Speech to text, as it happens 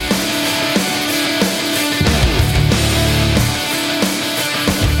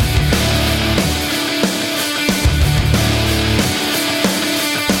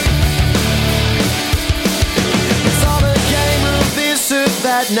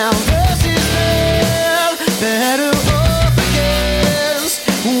Now this is them, better off against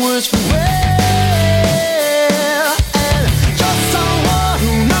worse for wear. And you're someone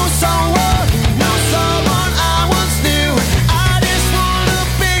who knows someone who knows someone I once knew. I just wanna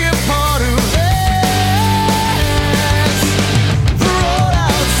be a part of this. The road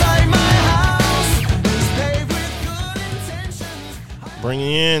outside my house is paved with good intentions.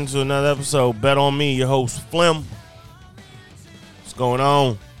 Bringing you in to another episode, Bet On Me, your host, Flim. What's going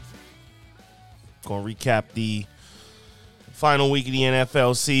on? Going to recap the final week of the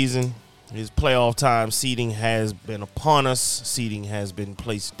NFL season. His playoff time. Seeding has been upon us. Seeding has been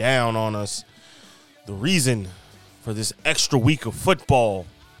placed down on us. The reason for this extra week of football,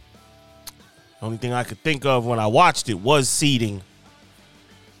 the only thing I could think of when I watched it was seeding.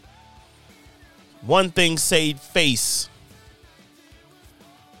 One thing saved face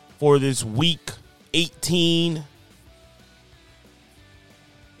for this week 18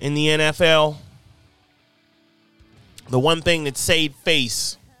 in the NFL. The one thing that saved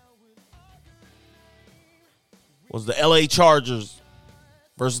face was the LA Chargers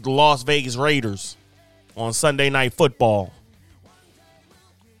versus the Las Vegas Raiders on Sunday Night Football.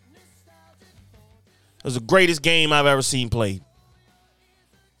 It was the greatest game I've ever seen played.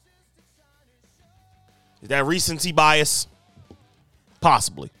 Is that recency bias?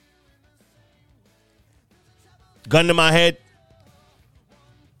 Possibly. Gun to my head.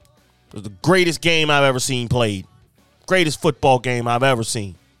 It was the greatest game I've ever seen played. Greatest football game I've ever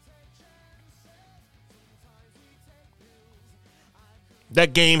seen.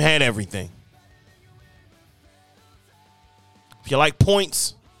 That game had everything. If you like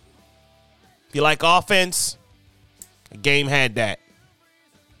points, if you like offense, the game had that.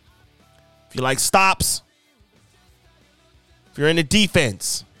 If you like stops, if you're in the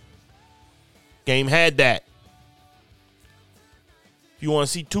defense, game had that. If you want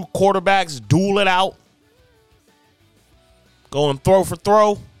to see two quarterbacks duel it out, going throw for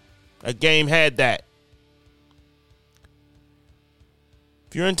throw, that game had that.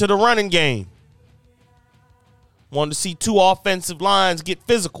 If you're into the running game, wanted to see two offensive lines get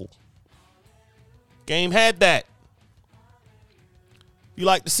physical, game had that. You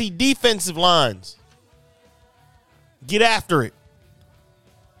like to see defensive lines get after it,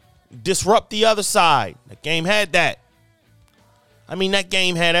 disrupt the other side, that game had that. I mean, that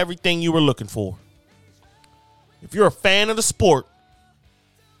game had everything you were looking for. If you're a fan of the sport,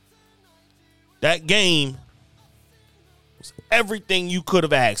 that game was everything you could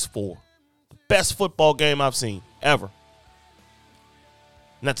have asked for. The best football game I've seen, ever.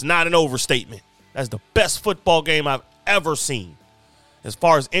 And that's not an overstatement. That's the best football game I've ever seen. As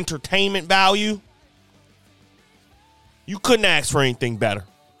far as entertainment value, you couldn't ask for anything better.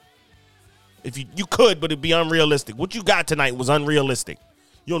 If you could, but it'd be unrealistic. What you got tonight was unrealistic.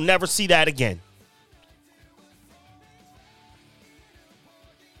 You'll never see that again.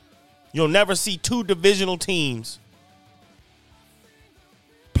 You'll never see two divisional teams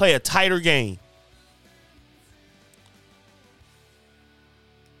play a tighter game.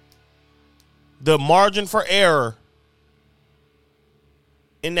 The margin for error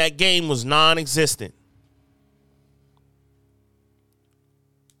in that game was non-existent.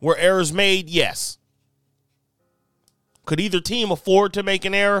 Were errors made? Yes. Could either team afford to make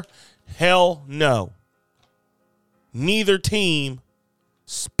an error? Hell no. Neither team,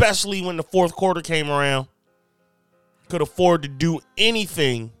 especially when the fourth quarter came around, could afford to do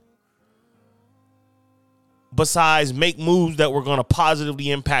anything besides make moves that were going to positively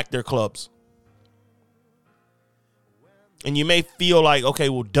impact their clubs. And you may feel like, okay,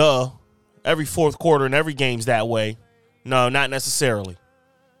 well, duh, every fourth quarter and every game's that way. No, not necessarily.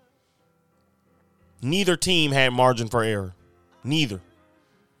 Neither team had margin for error. Neither.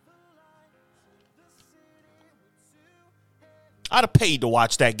 I'd have paid to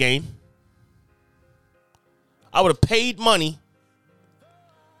watch that game. I would have paid money.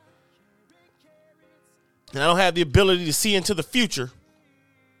 And I don't have the ability to see into the future.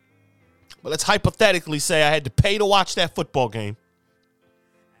 But let's hypothetically say I had to pay to watch that football game.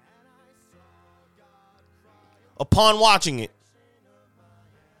 Upon watching it,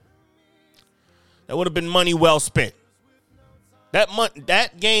 that would have been money well spent.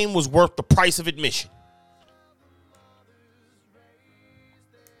 That game was worth the price of admission.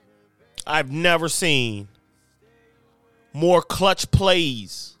 I've never seen more clutch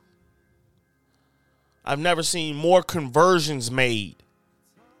plays. I've never seen more conversions made.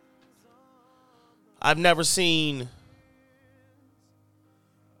 I've never seen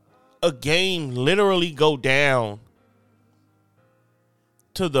a game literally go down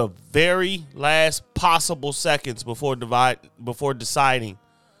to the very last possible seconds before deciding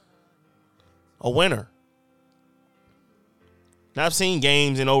a winner. Now, I've seen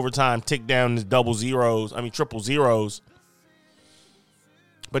games in overtime tick down to triple zeros.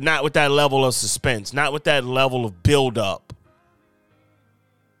 But not with that level of suspense, not with that level of buildup.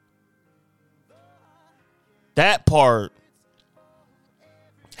 That part,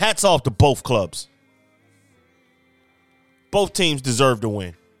 hats off to both clubs. Both teams deserve to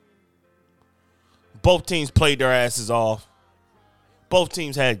win. Both teams played their asses off. Both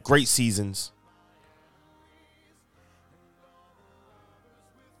teams had great seasons.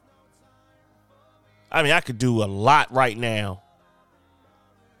 I mean, I could do a lot right now.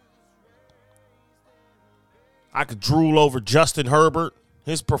 I could drool over Justin Herbert,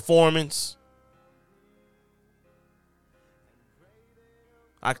 his performance.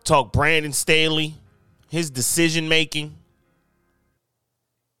 I could talk Brandon Staley, his decision-making.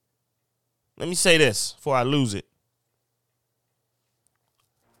 Let me say this before I lose it.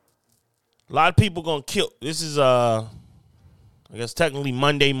 A lot of people going to kill. This is, I guess, technically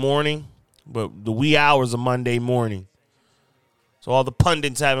Monday morning, but the wee hours of Monday morning. So all the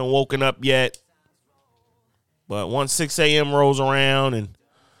pundits haven't woken up yet. But once 6 a.m. rolls around and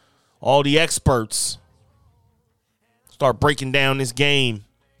all the experts start breaking down this game,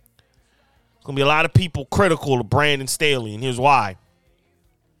 there's going to be a lot of people critical of Brandon Staley, and here's why.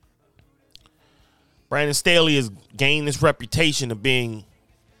 Brandon Staley has gained this reputation of being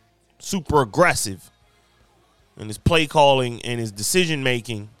super aggressive in his play calling and his decision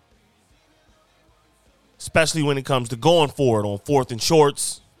making, especially when it comes to going for it on fourth and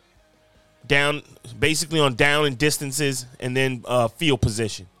shorts, basically on down and distances, and then field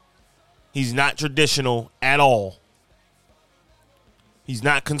position. He's not traditional at all. He's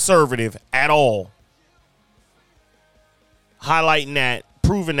not conservative at all. Highlighting that,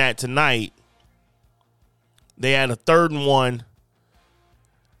 proving that tonight, they had a 3rd and 1.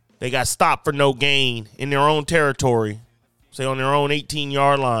 They got stopped for no gain in their own territory, say on their own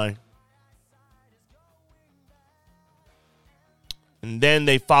 18-yard line. And then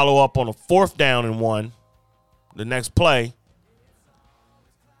they follow up on a 4th down and 1, the next play,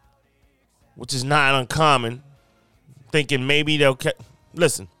 which is not uncommon, thinking maybe they'll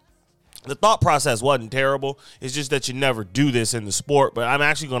listen, the thought process wasn't terrible. It's just that you never do this in the sport, but I'm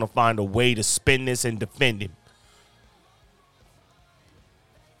actually going to find a way to spin this and defend him.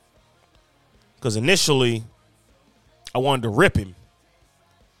 Because initially, I wanted to rip him,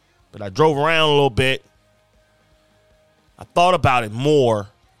 but I drove around a little bit. I thought about it more.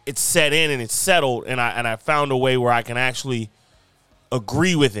 It set in and it settled, and I found a way where I can actually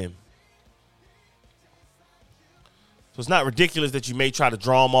agree with him. So it's not ridiculous that you may try to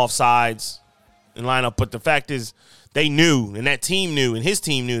draw him off sides and line up, but the fact is they knew, and that team knew, and his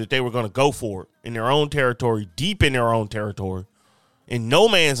team knew that they were going to go for it in their own territory, deep in their own territory, in no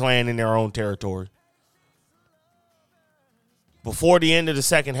man's land in their own territory. Before the end of the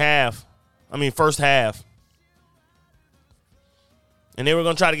first half, and they were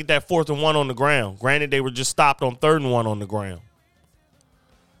going to try to get that 4th and 1 on the ground. Granted, they were just stopped on 3rd and 1 on the ground.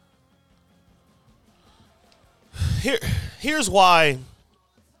 Here's why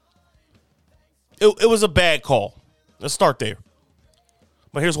it was a bad call. Let's start there.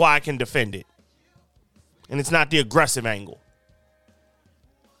 But here's why I can defend it. And it's not the aggressive angle.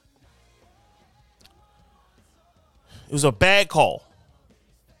 It was a bad call.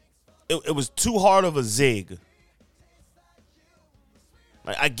 It was too hard of a zig.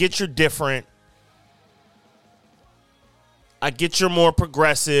 I get you're different. I get you're more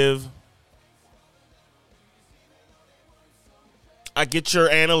progressive. I get you're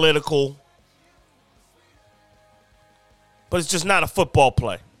analytical. But it's just not a football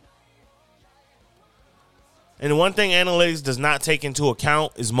play. And the one thing analytics does not take into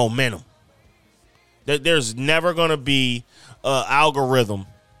account is momentum. There's never going to be an algorithm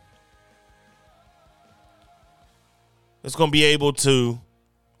that's going to be able to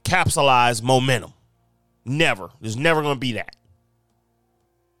capitalize momentum. Never. There's never going to be that.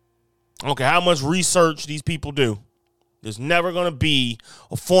 I don't care how much research these people do. There's never going to be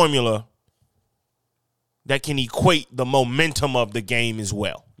a formula that can equate the momentum of the game as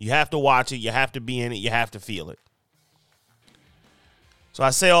well. You have to watch it. You have to be in it. You have to feel it. So I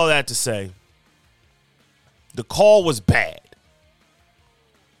say all that to say, the call was bad.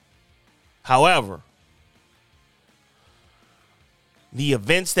 However, the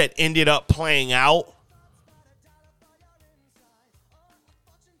events that ended up playing out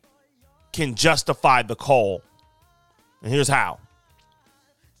can justify the call. And here's how.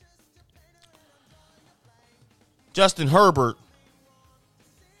 Justin Herbert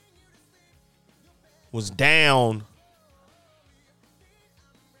was down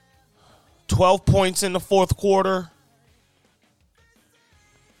 12 points in the fourth quarter.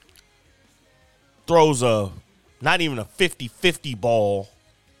 Throws not even a 50-50 ball.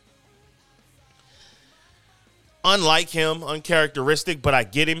 Unlike him, uncharacteristic, but I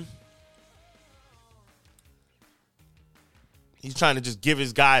get him. He's trying to just give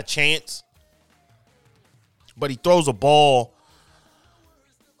his guy a chance. But he throws a ball,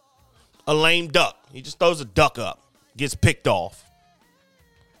 a lame duck. He just throws a duck up, gets picked off.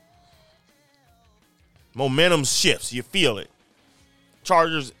 Momentum shifts. You feel it.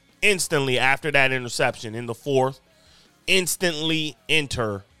 Chargers instantly after that interception in the fourth, instantly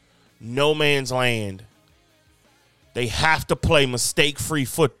enter no man's land. They have to play mistake-free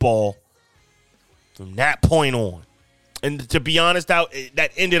football from that point on. And to be honest,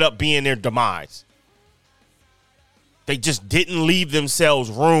 that ended up being their demise. They just didn't leave themselves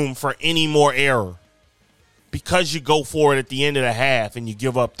room for any more error. Because you go for it at the end of the half and you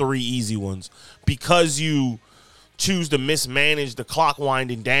give up 3 easy ones. Because you choose to mismanage the clock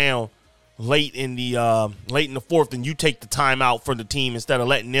winding down late in the fourth, and you take the timeout for the team instead of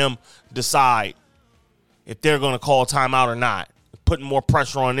letting them decide if they're going to call timeout or not. Putting more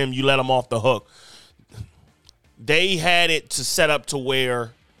pressure on them, you let them off the hook. They had it to set up to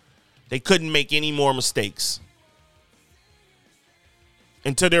where they couldn't make any more mistakes.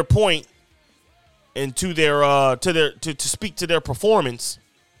 And to their point, and to speak to their performance,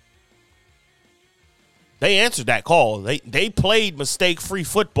 they answered that call. They played mistake-free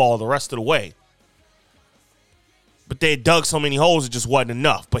football the rest of the way. But they had dug so many holes, it just wasn't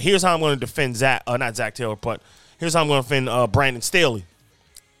enough. But here's how I'm going to defend not Zach Taylor, but here's how I'm going to defend Brandon Staley.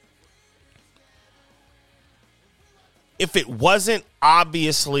 If it wasn't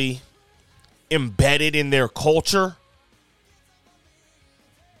obviously embedded in their culture,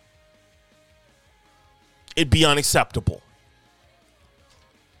 it'd be unacceptable.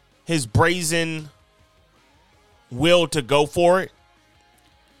 His brazen will to go for it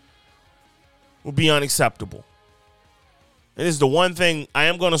will be unacceptable. It is the one thing I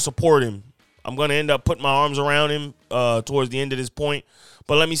am going to support him. I'm going to end up putting my arms around him towards the end of this point.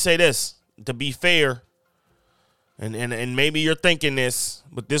 But let me say this, to be fair, and maybe you're thinking this,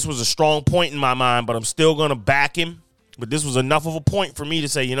 but this was a strong point in my mind, but I'm still going to back him. But this was enough of a point for me to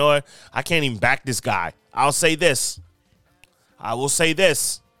say, you know what, I can't even back this guy. I'll say this. I will say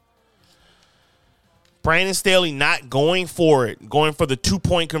this. Brandon Staley not going for it, going for the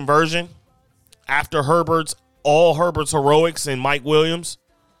 2-point conversion after all Herbert's heroics and Mike Williams,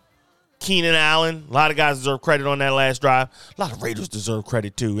 Keenan Allen. A lot of guys deserve credit on that last drive. A lot of Raiders deserve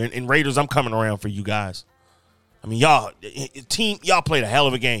credit too. And Raiders, I'm coming around for you guys. I mean, y'all played a hell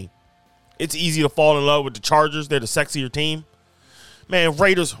of a game. It's easy to fall in love with the Chargers. They're the sexier team. Man,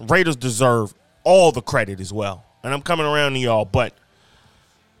 Raiders deserve all the credit as well. And I'm coming around to y'all, but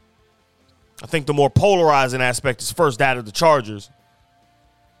I think the more polarizing aspect is first that of the Chargers.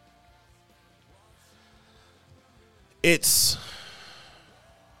 It's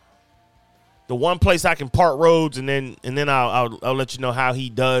the one place I can part roads, and then I'll let you know how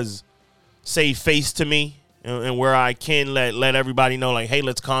he does save face to me, and where I can let everybody know, like, hey,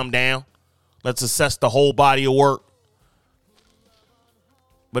 let's calm down. Let's assess the whole body of work.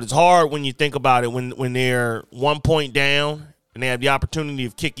 But it's hard when you think about it, when they're 1 point down and they have the opportunity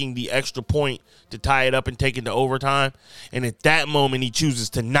of kicking the extra point to tie it up and take it to overtime. And at that moment, he chooses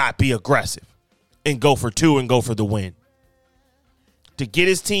to not be aggressive and go for 2 and go for the win. To get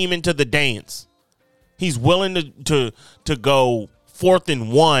his team into the dance, he's willing to go 4th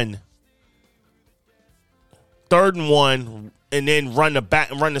and 1, 3rd and 1, and then run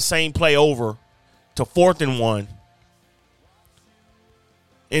the same play over to 4th and 1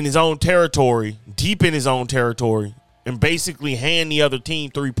 in his own territory, deep in his own territory, and basically hand the other team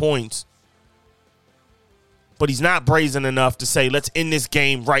 3 points. But he's not brazen enough to say, let's end this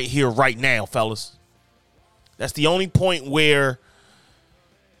game right here, right now, fellas. That's the only point where,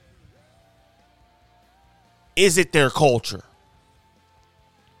 is it their culture?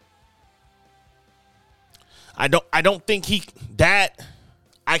 I don't think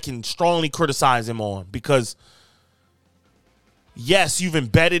I can strongly criticize him on, because yes, you've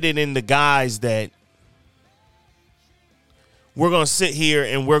embedded it in the guys that we're going to sit here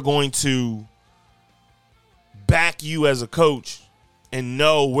and we're going to back you as a coach and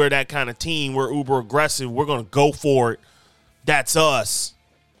know we're that kind of team. We're uber aggressive. We're going to go for it. That's us.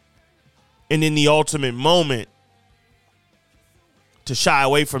 And in the ultimate moment, to shy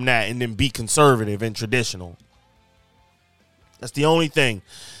away from that and then be conservative and traditional. That's the only thing.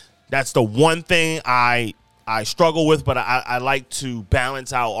 That's the one thing I struggle with, but I like to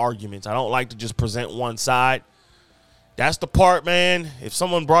balance out arguments. I don't like to just present one side. That's the part, man. If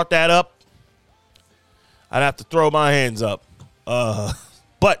someone brought that up I'd have to throw my hands up.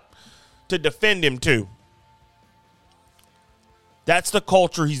 But to defend him too, that's the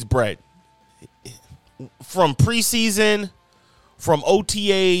culture he's bred. From preseason, from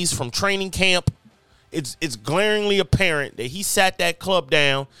OTAs, from training camp, it's glaringly apparent that he sat that club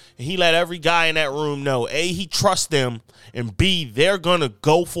down and he let every guy in that room know, A, he trusts them, and B, they're going to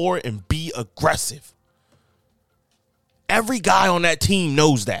go for it and be aggressive. Every guy on that team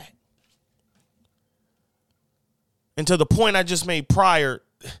knows that. And to the point I just made prior,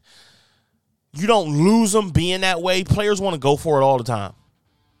 you don't lose them being that way. Players want to go for it all the time.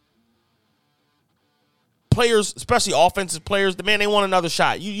 Players, especially offensive players, they want another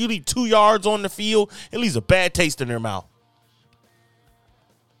shot. You leave 2 yards on the field, it leaves a bad taste in their mouth.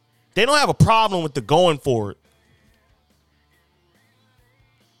 They don't have a problem with the going for it.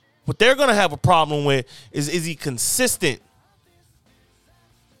 What they're going to have a problem with is he consistent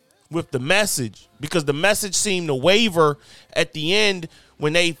with the message? Because the message seemed to waver at the end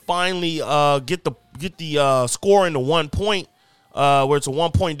when they finally get the score into 1 point, where it's a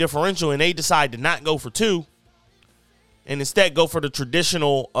 1 point differential, and they decide to not go for 2 and instead go for the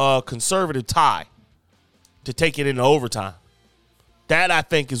traditional conservative tie to take it into overtime. That, I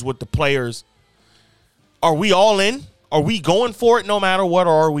think, is what the players – are we all in? Are we going for it no matter what,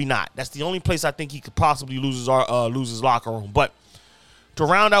 or are we not? That's the only place I think he could possibly lose his locker room. But to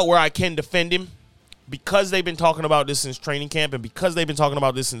round out where I can defend him, because they've been talking about this since training camp and because they've been talking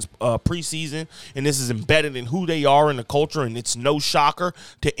about this since preseason, and this is embedded in who they are in the culture, and it's no shocker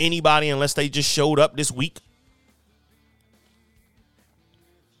to anybody unless they just showed up this week,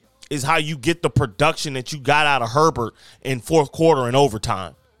 is how you get the production that you got out of Herbert in fourth quarter and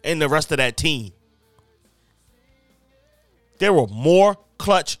overtime and the rest of that team. There were more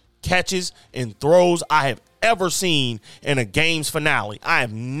clutch catches and throws I have ever seen in a game's finale. I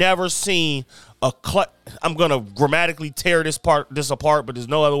have never seen a clutch. I'm going to grammatically tear this apart, but there's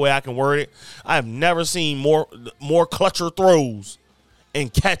no other way I can word it. I have never seen more clutcher throws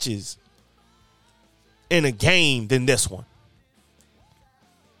and catches in a game than this one.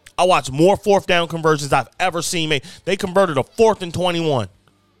 I watched more fourth down conversions I've ever seen made. They converted a 4th and 21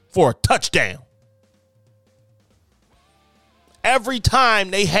 for a touchdown. Every time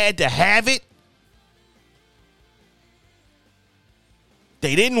they had to have it,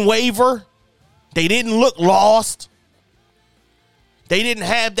 they didn't waver. They didn't look lost. They didn't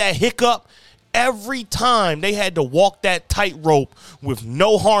have that hiccup. Every time they had to walk that tightrope with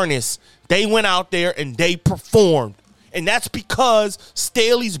no harness, they went out there and they performed. And that's because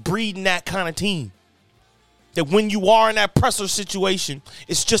Staley's breeding that kind of team. That when you are in that presser situation,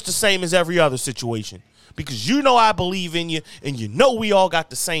 it's just the same as every other situation. Because you know I believe in you, and you know we all got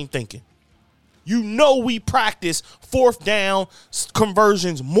the same thinking. You know we practice fourth down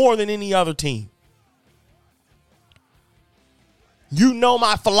conversions more than any other team. You know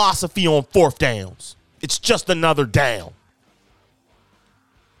my philosophy on fourth downs. It's just another down.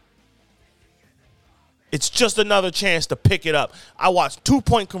 It's just another chance to pick it up. I watched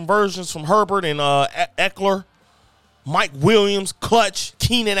 2-point conversions from Herbert and Eckler. Mike Williams, clutch.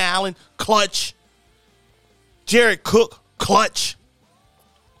 Keenan Allen, clutch. Jared Cook, clutch.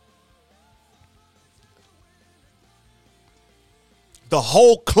 The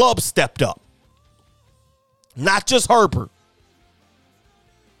whole club stepped up. Not just Herbert.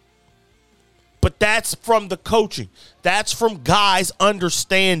 But that's from the coaching. That's from guys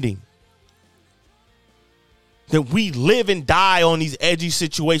understanding that we live and die on these edgy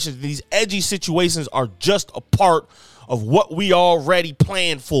situations. These edgy situations are just a part of what we already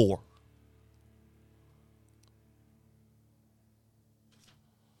planned for.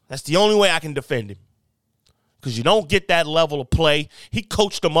 That's the only way I can defend him. Because you don't get that level of play. He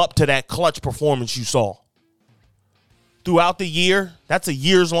coached them up to that clutch performance you saw. Throughout the year, that's a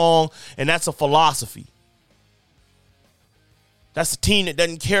years long, and that's a philosophy. That's a team that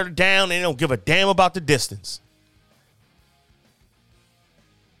doesn't care down. They don't give a damn about the distance.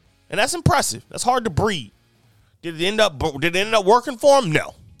 And that's impressive. That's hard to breed. Did it end up working for him?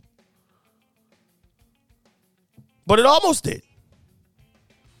 No. But it almost did.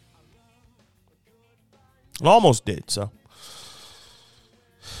 It almost did, so.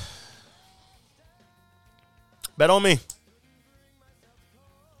 Bet on me.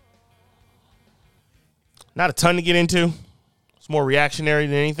 Not a ton to get into. It's more reactionary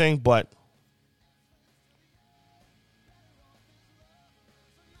than anything, but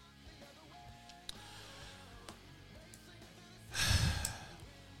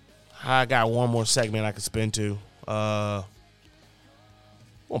I got one more segment I could spin to.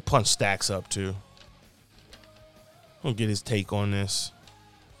 We'll punch Stacks up too. We'll get his take on this.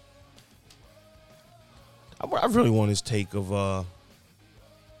 I really want his take of.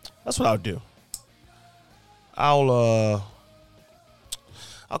 That's what I'll do. I'll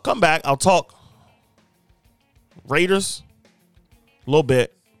come back. I'll talk Raiders a little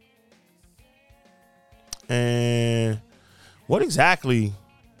bit, and what exactly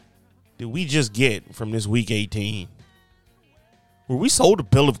did we just get from this Week 18? Were we sold a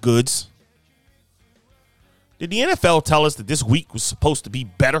bill of goods? Did the NFL tell us that this week was supposed to be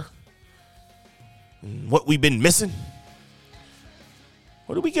better? And what we've been missing?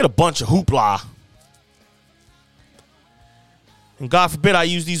 Or did we get a bunch of hoopla? And God forbid I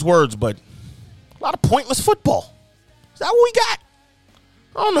use these words, but a lot of pointless football. Is that what we got?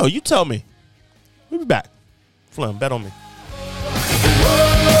 I don't know. You tell me. We'll be back. Flim, bet on me.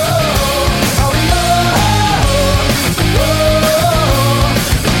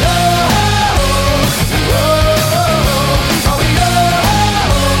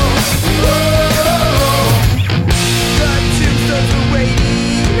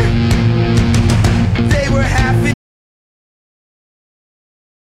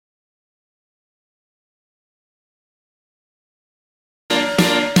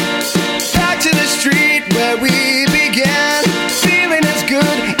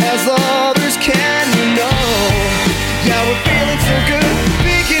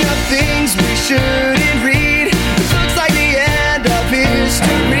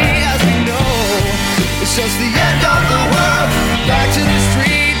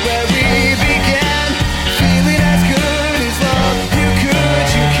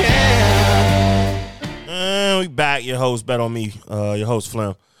 Back, your host, Bet on Me, your host,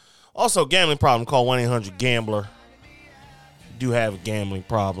 Flim. Also, gambling problem, call 1-800-GAMBLER. If you do have a gambling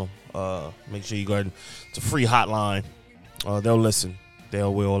problem, make sure you go ahead. It's a free hotline. They'll listen. They're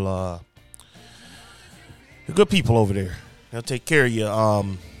good people over there. They'll take care of you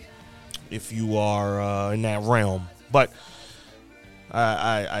if you are in that realm. But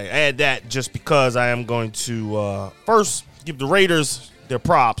I add that just because I am going to first give the Raiders their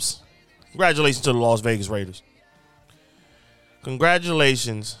props. Congratulations to the Las Vegas Raiders.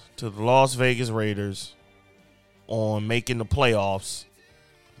 Congratulations to the Las Vegas Raiders on making the playoffs.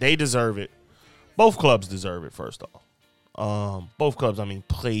 They deserve it. Both clubs deserve it, first off. Both clubs,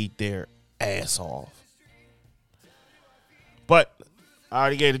 played their ass off. But I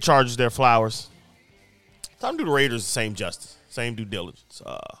already gave the Chargers their flowers. Time to do the Raiders the same justice, same due diligence.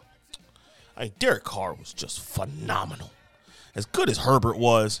 Derek Carr was just phenomenal. As good as Herbert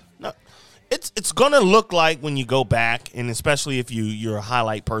was. No, It's going to look like when you go back, and especially if you're a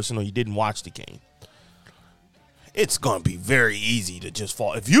highlight person or you didn't watch the game, it's going to be very easy to just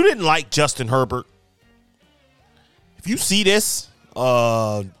fall. If you didn't like Justin Herbert, if you see this,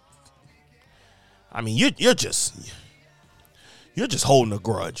 you're just holding a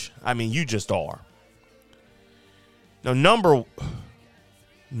grudge. You just are. Now,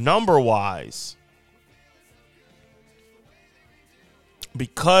 number-wise,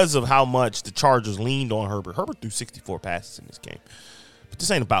 because of how much the Chargers leaned on Herbert. Herbert threw 64 passes in this game. But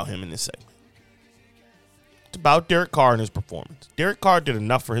this ain't about him in this segment. It's about Derek Carr and his performance. Derek Carr did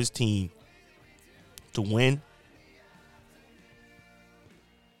enough for his team to win.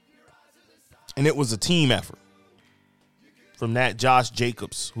 And it was a team effort from that Josh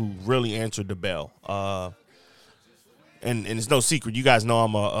Jacobs, who really answered the bell. And it's no secret. You guys know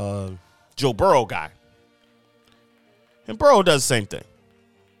I'm a Joe Burrow guy. And Burrow does the same thing.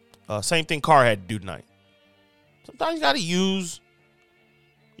 Same thing Carr had to do tonight. Sometimes you got to use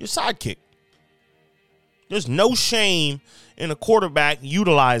your sidekick. There's no shame in a quarterback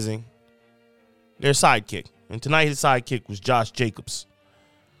utilizing their sidekick. And tonight his sidekick was Josh Jacobs,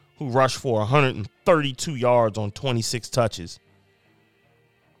 who rushed for 132 yards on 26 touches.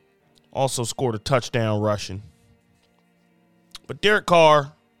 Also scored a touchdown rushing. But Derek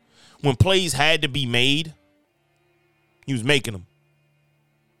Carr, when plays had to be made, he was making them.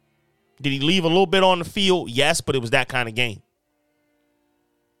 Did he leave a little bit on the field? Yes, but it was that kind of game.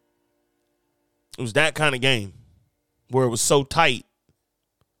 It was that kind of game where it was so tight.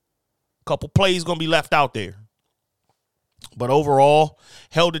 A couple plays going to be left out there. But overall,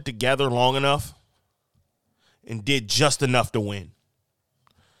 held it together long enough and did just enough to win.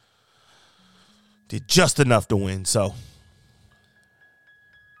 So,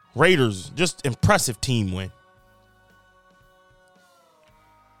 Raiders, just impressive team win.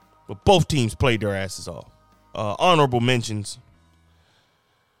 But both teams played their asses off. Honorable mentions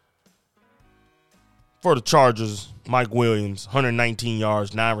for the Chargers, Mike Williams, 119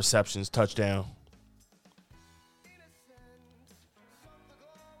 yards, 9 receptions, touchdown.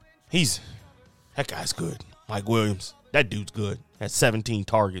 That guy's good. Mike Williams, that dude's good. Had 17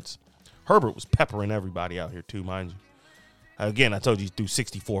 targets. Herbert was peppering everybody out here too, mind you. Again, I told you he threw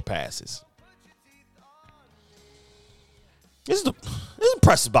 64 passes. This is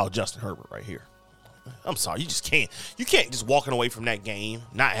impressive about Justin Herbert right here. I'm sorry, you can't just walking away from that game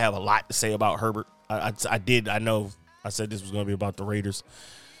not have a lot to say about Herbert. I know I said this was going to be about the Raiders.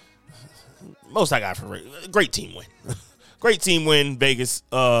 Most I got for Raiders. Great team win. Great team win, Vegas.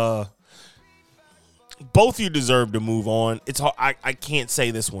 Both you deserve to move on. It's hard. I can't say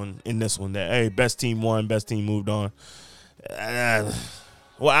this one that, hey, best team won, best team moved on.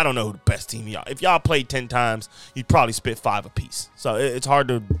 Well, I don't know who the best team y'all. If y'all played 10 times, you'd probably spit 5 apiece. So it's hard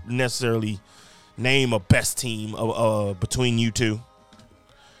to necessarily name a best team between you two.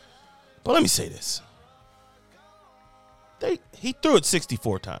 But let me say this. He threw it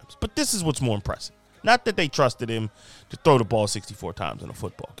 64 times. But this is what's more impressive. Not that they trusted him to throw the ball 64 times in a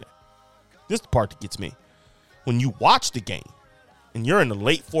football game. This is the part that gets me. When you watch the game and you're in the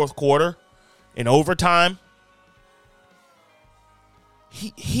late fourth quarter in overtime,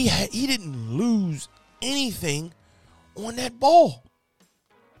 he didn't lose anything on that ball.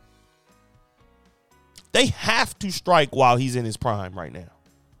 They have to strike while he's in his prime right now.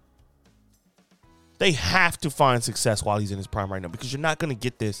 They have to find success while he's in his prime right now, because you're not going to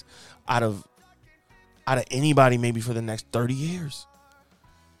get this out of anybody maybe for the next 30 years.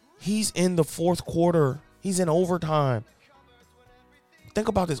 He's in the fourth quarter. He's in overtime. Think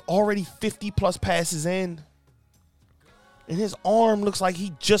about this. Already 50-plus passes in. And his arm looks like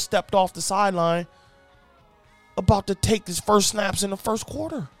he just stepped off the sideline, about to take his first snaps in the first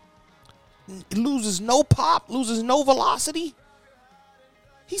quarter. It loses no pop, loses no velocity.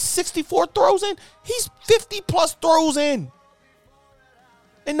 He's 64 throws in. He's 50-plus throws in.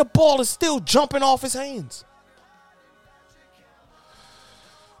 And the ball is still jumping off his hands.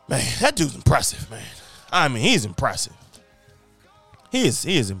 Man, that dude's impressive, man. I mean, he's impressive. He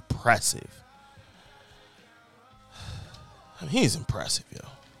is impressive. I mean, he's impressive, yo.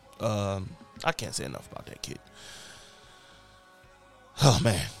 I can't say enough about that kid. Oh,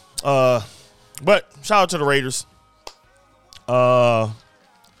 man. But shout out to the Raiders. The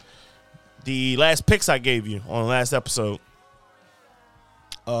last picks I gave you on the last episode,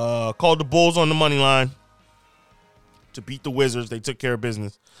 called the Bulls on the money line to beat the Wizards. They took care of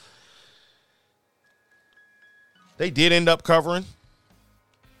business. They did end up covering,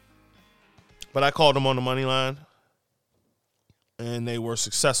 but I called them on the money line, and they were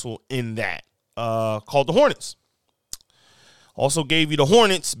successful in that. Called the Hornets. Also gave you the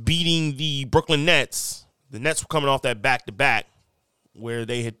Hornets beating the Brooklyn Nets. The Nets were coming off that back-to-back where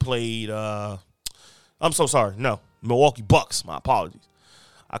they had played, Milwaukee Bucks. My apologies.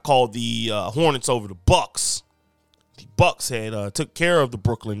 I called the Hornets over the Bucks. The Bucks had took care of the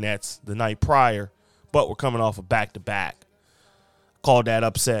Brooklyn Nets the night prior, but were coming off a back-to-back. Called that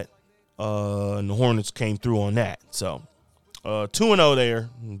upset, and the Hornets came through on that. So 2-0 there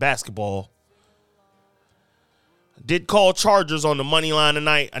in basketball. Did call Chargers on the money line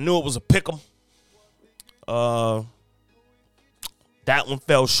tonight. I knew it was a pick 'em. That one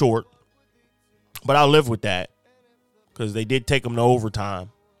fell short, but I'll live with that because they did take them to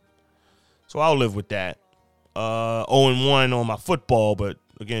overtime. So I'll live with that. 0-1 on my football, but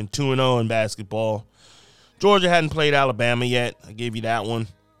again, 2-0 in basketball. Georgia hadn't played Alabama yet. I gave you that one.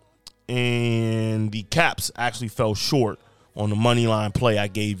 And the Caps actually fell short on the money line play I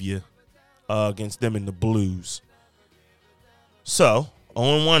gave you against them in the Blues. So,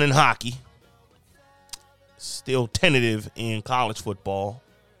 0-1 in hockey. Still tentative in college football.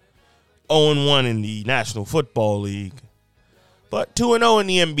 0-1 in the National Football League. But 2-0 in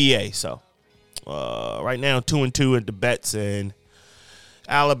the NBA. So, right now, 2-2 at the bets. And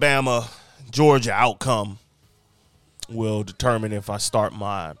Alabama-Georgia outcome will determine if I start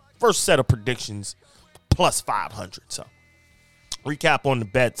my first set of predictions plus 500. So, recap on the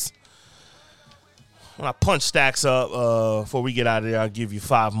bets. When I punch stacks up before we get out of there, I'll give you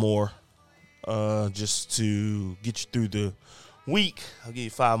 5 more just to get you through the week. I'll give you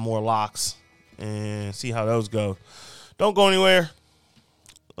 5 more locks and see how those go. Don't go anywhere.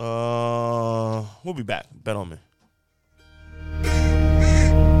 We'll be back. Bet on me.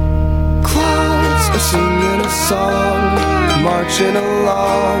 Clouds are singing a song, marching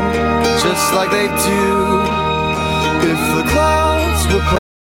along, just like they do. If the clouds were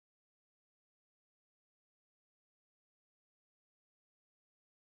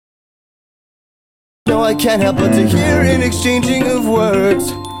no, I can't help but to hear an exchanging of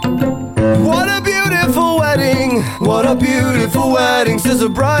words. What a beautiful wedding, what a beautiful wedding, says a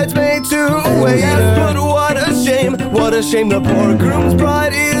bridesmaid to a waiter. Yes, but what a shame the poor groom's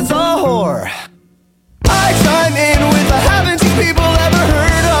bride is a whore. I chime in with the haven't you people ever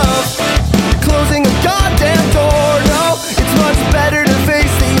heard of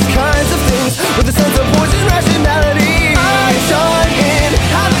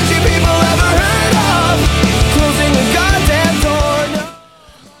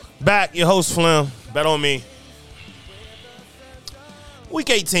back. Your host, Flim. Bet on me. Week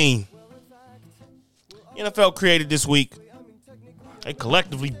 18. NFL created this week. They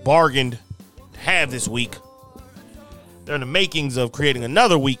collectively bargained to have this week. They're in the makings of creating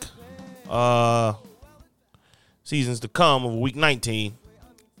another week. Seasons to come of week 19.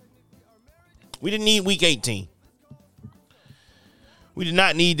 We didn't need week 18. We did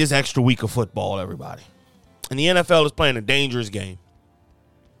not need this extra week of football, everybody. And the NFL is playing a dangerous game.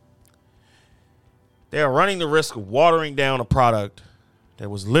 They are running the risk of watering down a product that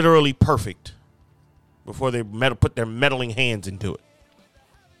was literally perfect before they put their meddling hands into it.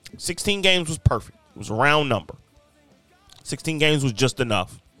 16 games was perfect. It was a round number. 16 games was just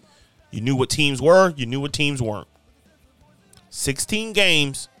enough. You knew what teams were. You knew what teams weren't. 16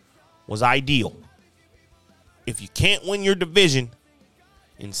 games was ideal. If you can't win your division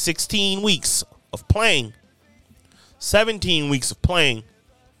in 16 weeks of playing, 17 weeks of playing,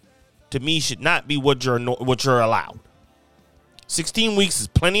 to me, should not be what you're allowed. 16 weeks is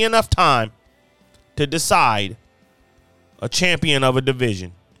plenty enough time to decide a champion of a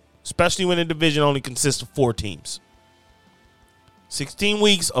division, especially when a division only consists of 4 teams. 16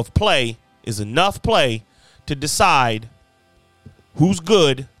 weeks of play is enough play to decide who's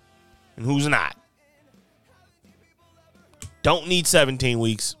good and who's not. Don't need 17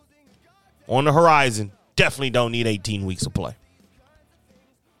 weeks. On the horizon, definitely don't need 18 weeks of play.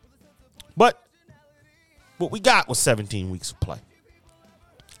 But what we got was 17 weeks of play.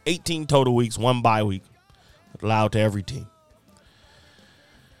 18 total weeks, 1 bye week, allowed to every team.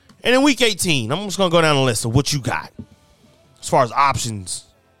 And in week 18, I'm just going to go down the list of what you got as far as options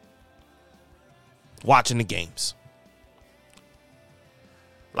watching the games.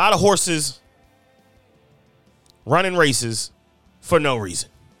 A lot of horses running races for no reason.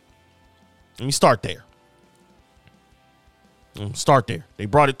 Let me start there. They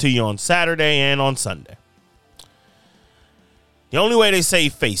brought it to you on Saturday and on Sunday. The only way they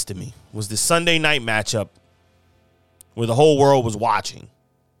saved face to me was the Sunday night matchup where the whole world was watching.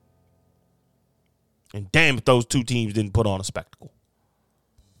 And damn if those two teams didn't put on a spectacle.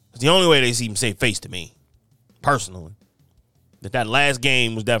 It's the only way they even saved face to me, personally. That last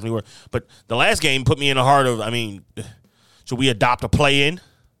game was definitely worth. But the last game put me in the heart of, should we adopt a play-in?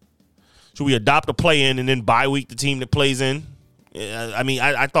 Should we adopt a play-in and then bye week the team that plays in?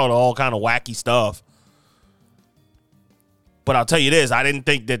 I thought of all kind of wacky stuff. But I'll tell you this, I didn't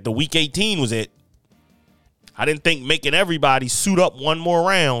think that the week 18 was it. I didn't think making everybody suit up one more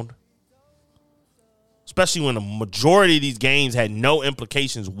round, especially when the majority of these games had no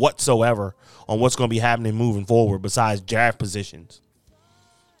implications whatsoever on what's going to be happening moving forward besides draft positions.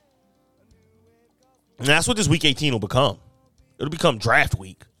 And that's what this week 18 will become. It'll become draft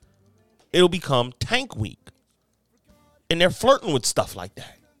week. It'll become tank week. And they're flirting with stuff like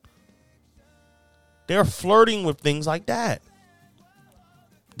that. They're flirting with things like that.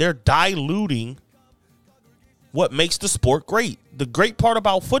 They're diluting what makes the sport great. The great part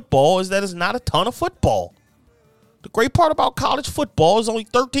about football is that it's not a ton of football. The great part about college football is only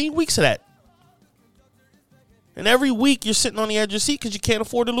 13 weeks of that. And every week you're sitting on the edge of your seat because you can't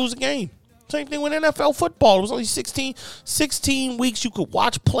afford to lose a game. Same thing with NFL football. It was only 16 weeks you could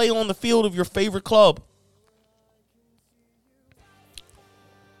watch play on the field of your favorite club.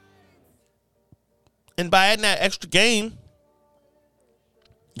 And by adding that extra game,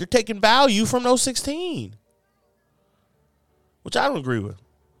 you're taking value from those 16. Which I don't agree with.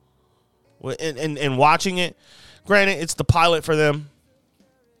 And watching it, granted, it's the pilot for them.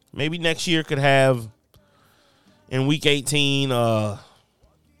 Maybe next year could have, in week 18, 3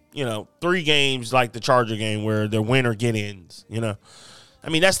 games like the Charger game where the winner get-ins,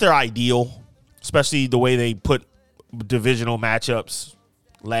 that's their ideal, especially the way they put divisional matchups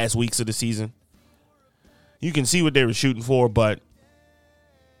last weeks of the season. You can see what they were shooting for, but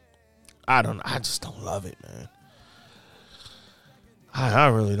I just don't love it, man. I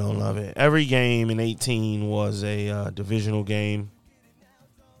really don't love it. Every game in 18 was a divisional game.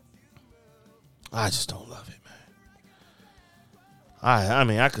 I just don't love it, man. I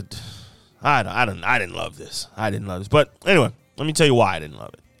didn't love this. But anyway, let me tell you why I didn't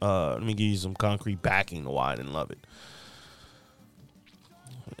love it. Let me give you some concrete backing to why I didn't love it.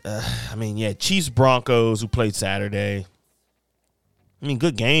 Chiefs Broncos, who played Saturday.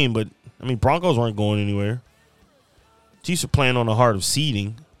 Good game, but Broncos weren't going anywhere. Chiefs are playing on the heart of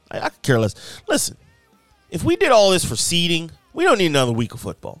seeding. I could care less. Listen, if we did all this for seeding, we don't need another week of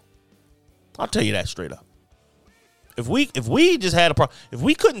football. I'll tell you that straight up. If we just had a problem, if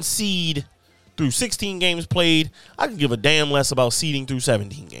we couldn't seed through 16 games played, I could give a damn less about seeding through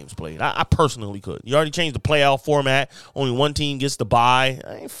 17 games played. I personally could. You already changed the playoff format. Only one team gets to bye.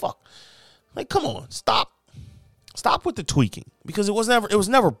 Fuck. Like, come on. Stop with the tweaking, because it was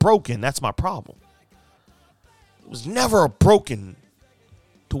never broken. That's my problem. It was never broken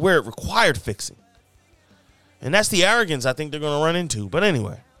to where it required fixing. And that's the arrogance I think they're going to run into. But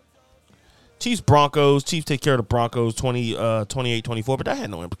anyway, Chiefs take care of the Broncos 28-24, but that had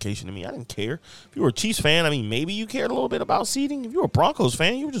no implication to me. I didn't care. If you were a Chiefs fan, I mean, maybe you cared a little bit about seeding. If you were a Broncos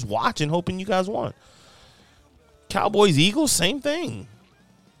fan, you were just watching, hoping you guys won. Cowboys, Eagles, same thing.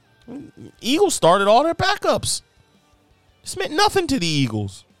 Eagles started all their backups. This meant nothing to the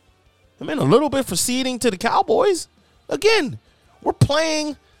Eagles. It meant a little bit for seeding to the Cowboys. Again, we're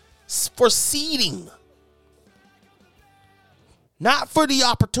playing for seeding, not for the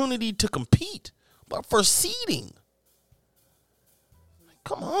opportunity to compete, but for seeding.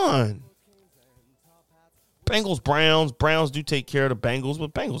 Come on. Bengals, Browns. Browns do take care of the Bengals,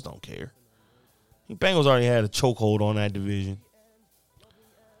 but Bengals don't care. The Bengals already had a chokehold on that division.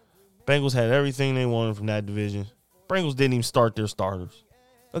 Bengals had everything they wanted from that division. Bengals didn't even start their starters.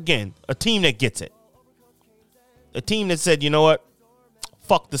 Again, a team that gets it. A team that said, you know what?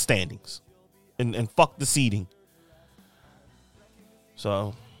 Fuck the standings. And fuck the seeding.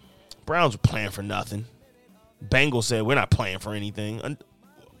 So, Browns were playing for nothing. Bengals said, we're not playing for anything. A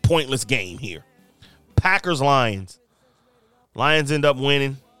pointless game here. Packers, Lions. Lions end up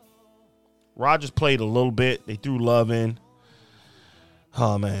winning. Rodgers played a little bit. They threw Love in.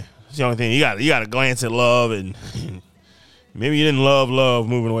 Oh, man. That's the only thing. You got to glance at Love, and maybe you didn't love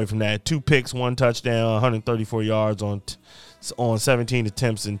moving away from that. 2 picks, 1 touchdown, 134 yards on 17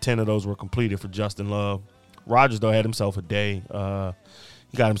 attempts, and 10 of those were completed for Justin Love. Rodgers, though, had himself a day.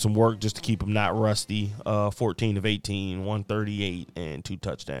 He got him some work just to keep him not rusty. 14 of 18, 138, and 2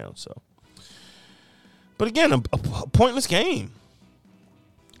 touchdowns. So, but again, a pointless game.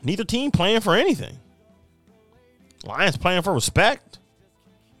 Neither team playing for anything. Lions playing for respect.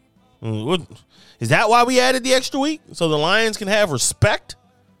 Is that why we added the extra week? So the Lions can have respect?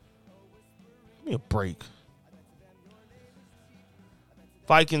 Give me a break.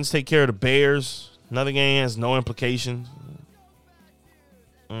 Vikings take care of the Bears. Another game has no implications.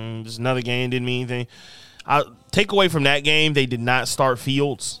 Just another game, didn't mean anything. Take away from that game, they did not start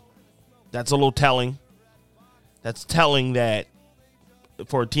Fields. That's a little telling. That's telling that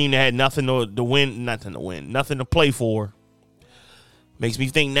for a team that had nothing to play for, makes me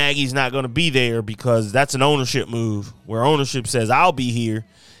think Nagy's not going to be there, because that's an ownership move where ownership says, I'll be here,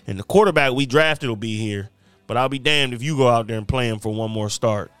 and the quarterback we drafted will be here, but I'll be damned if you go out there and play him for one more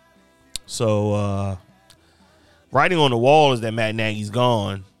start. So, writing on the wall is that Matt Nagy's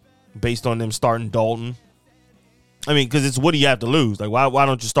gone based on them starting Dalton. I mean, because it's what do you have to lose? Like, why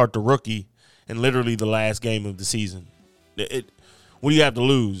don't you start the rookie in literally the last game of the season? What do you have to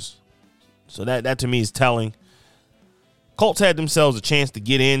lose? So that to me is telling. Colts had themselves a chance to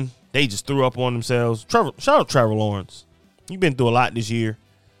get in. They just threw up on themselves. Shout out Trevor Lawrence. You've been through a lot this year.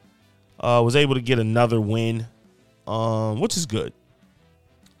 Was able to get another win, which is good.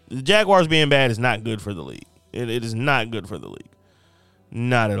 The Jaguars being bad is not good for the league. It is not good for the league.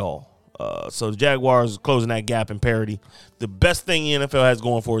 Not at all. So the Jaguars closing that gap in parity. The best thing the NFL has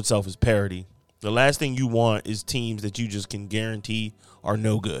going for itself is parity. The last thing you want is teams that you just can guarantee are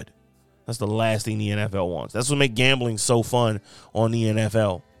no good. That's the last thing the NFL wants. That's what makes gambling so fun on the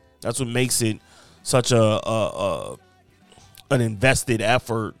NFL. That's what makes it such an invested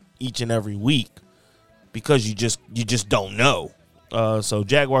effort each and every week, because you just don't know. So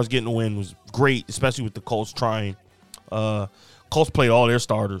Jaguars getting a win was great, especially with the Colts trying. Colts played all their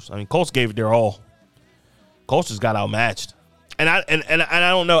starters. I mean, Colts gave it their all. Colts just got outmatched. And I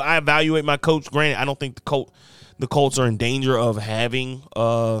don't know. I evaluate my coach. Granted, I don't think the Colts are in danger of having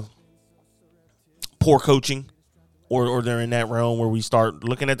poor coaching, or they're in that realm where we start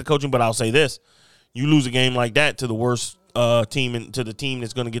looking at the coaching. But I'll say this: you lose a game like that to the worst team, and to the team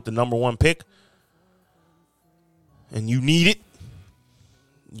that's going to get the number 1 pick, and you need it.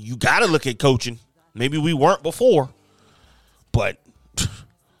 You got to look at coaching. Maybe we weren't before, but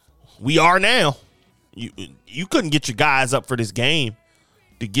we are now. You couldn't get your guys up for this game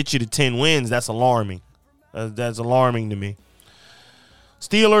to get you to 10 wins. That's alarming. That's alarming to me.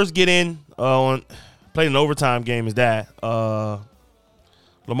 Steelers get in played an overtime game as that.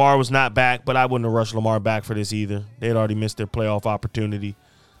 Lamar was not back, but I wouldn't have rushed Lamar back for this either. They had already missed their playoff opportunity.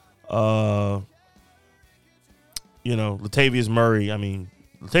 Latavius Murray,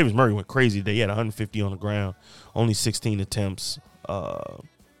 Latavius Murray went crazy today. He had 150 on the ground, only 16 attempts. Tyler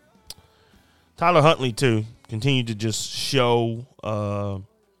Huntley, too, continued to just show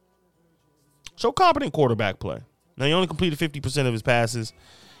Show competent quarterback play. Now, he only completed 50% of his passes.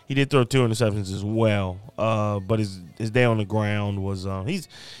 He did throw 2 interceptions as well. But his day on the ground was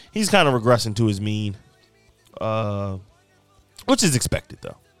he's kind of regressing to his mean, which is expected,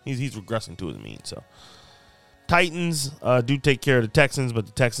 though. He's regressing to his mean. So Titans do take care of the Texans, but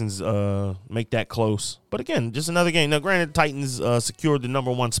the Texans make that close. But again, just another game. Now, granted, the Titans secured the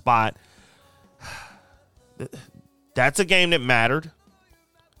number 1 spot. That's a game that mattered.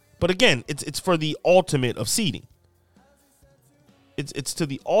 But again, it's for the ultimate of seeding. It's to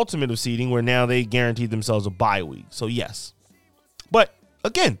the ultimate of seeding where now they guaranteed themselves a bye week. So, yes. But,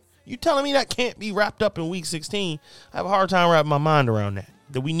 again, you telling me that can't be wrapped up in Week 16? I have a hard time wrapping my mind around that.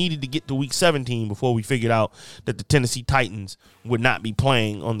 That we needed to get to Week 17 before we figured out that the Tennessee Titans would not be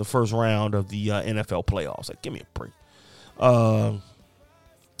playing on the first round of the NFL playoffs. Like, give me a break.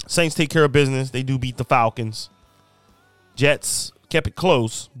 Saints take care of business. They do beat the Falcons. Jets kept it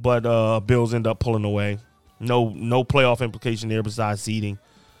close, but Bills end up pulling away. No playoff implication there besides seeding.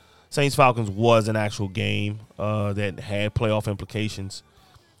 Saints-Falcons was an actual game that had playoff implications.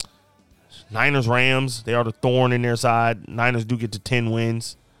 Niners-Rams, they are the thorn in their side. Niners do get to 10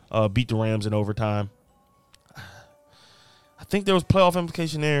 wins, beat the Rams in overtime. I think there was playoff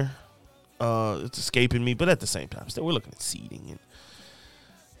implication there. It's escaping me, but at the same time, still we're looking at seeding. And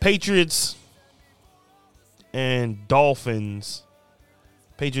Patriots and Dolphins.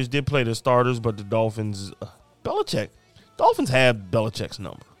 Patriots did play their starters, but the Dolphins, Dolphins have Belichick's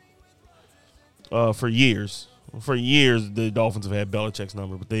number for years. For years, the Dolphins have had Belichick's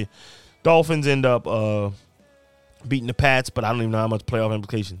number, but the Dolphins end up beating the Pats, but I don't even know how much playoff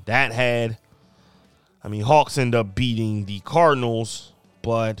implication that had. I mean, Hawks end up beating the Cardinals,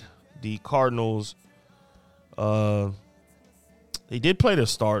 but the Cardinals, they did play their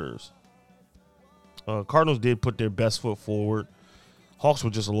starters. Cardinals did put their best foot forward. Hawks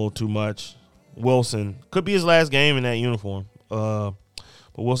were just a little too much. Wilson could be his last game in that uniform. But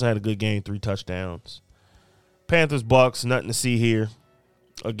Wilson had a good game, 3 touchdowns. Panthers, Bucks, nothing to see here.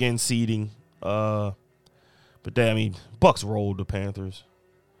 Again, seeding. But Bucks rolled the Panthers.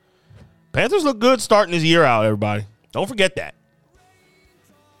 Panthers look good starting this year out, everybody. Don't forget that.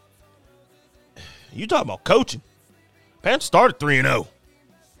 You talking about coaching. Panthers started 3-0.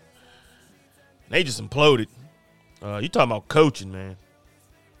 They just imploded. You talking about coaching, man.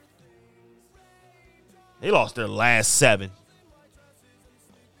 They lost their last 7.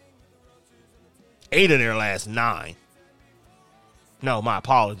 8 of their last 9. No, my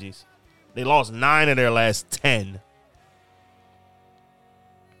apologies. They lost 9 of their last 10.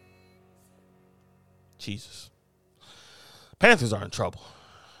 Jesus. Panthers are in trouble.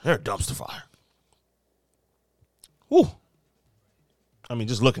 They're a dumpster fire. Whew. I mean,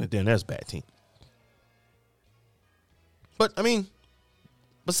 just looking at them, that's a bad team. But, I mean,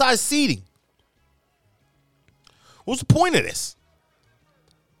 besides seeding, what's the point of this?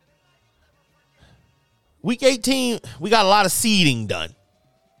 Week 18, we got a lot of seeding done.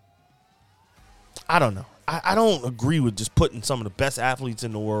 I don't know. I don't agree with just putting some of the best athletes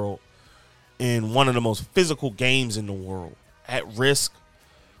in the world in one of the most physical games in the world at risk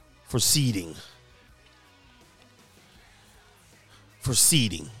for seeding. For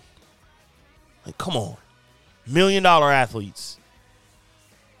seeding. Like, come on. $1 million athletes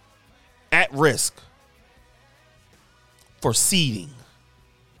at risk for seeding.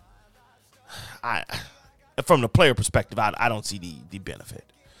 From the player perspective, I don't see the benefit.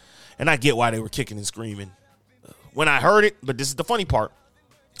 And I get why they were kicking and screaming when I heard it, but this is the funny part.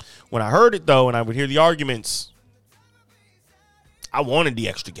 When I heard it, though, and I would hear the arguments, I wanted the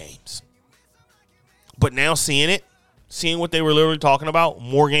extra games. But now seeing it, seeing what they were literally talking about,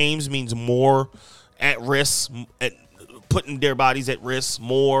 more games means more at risk, at putting their bodies at risk,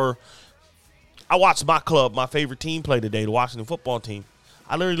 more. I watched my club, my favorite team, play today, the Washington football team.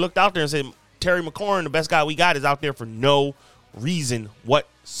 I literally looked out there and said, Terry McLaurin, the best guy we got, is out there for no reason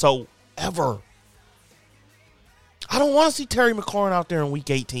whatsoever. I don't want to see Terry McLaurin out there in Week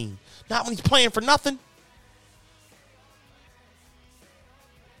 18. Not when he's playing for nothing.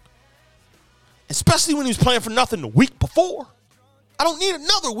 Especially when he was playing for nothing the week before. I don't need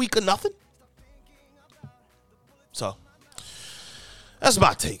another week of nothing. So, that's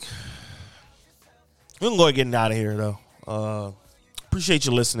my take. We can go ahead and get out of here, though. Appreciate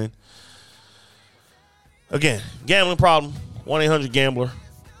you listening. Again, gambling problem, 1-800-GAMBLER.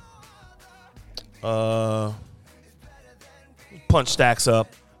 Punch stacks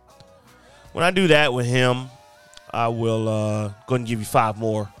up. When I do that with him, I will go ahead and give you 5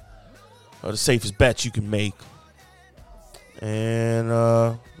 more. The safest bets you can make. And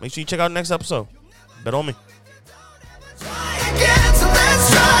make sure you check out the next episode. Bet on me.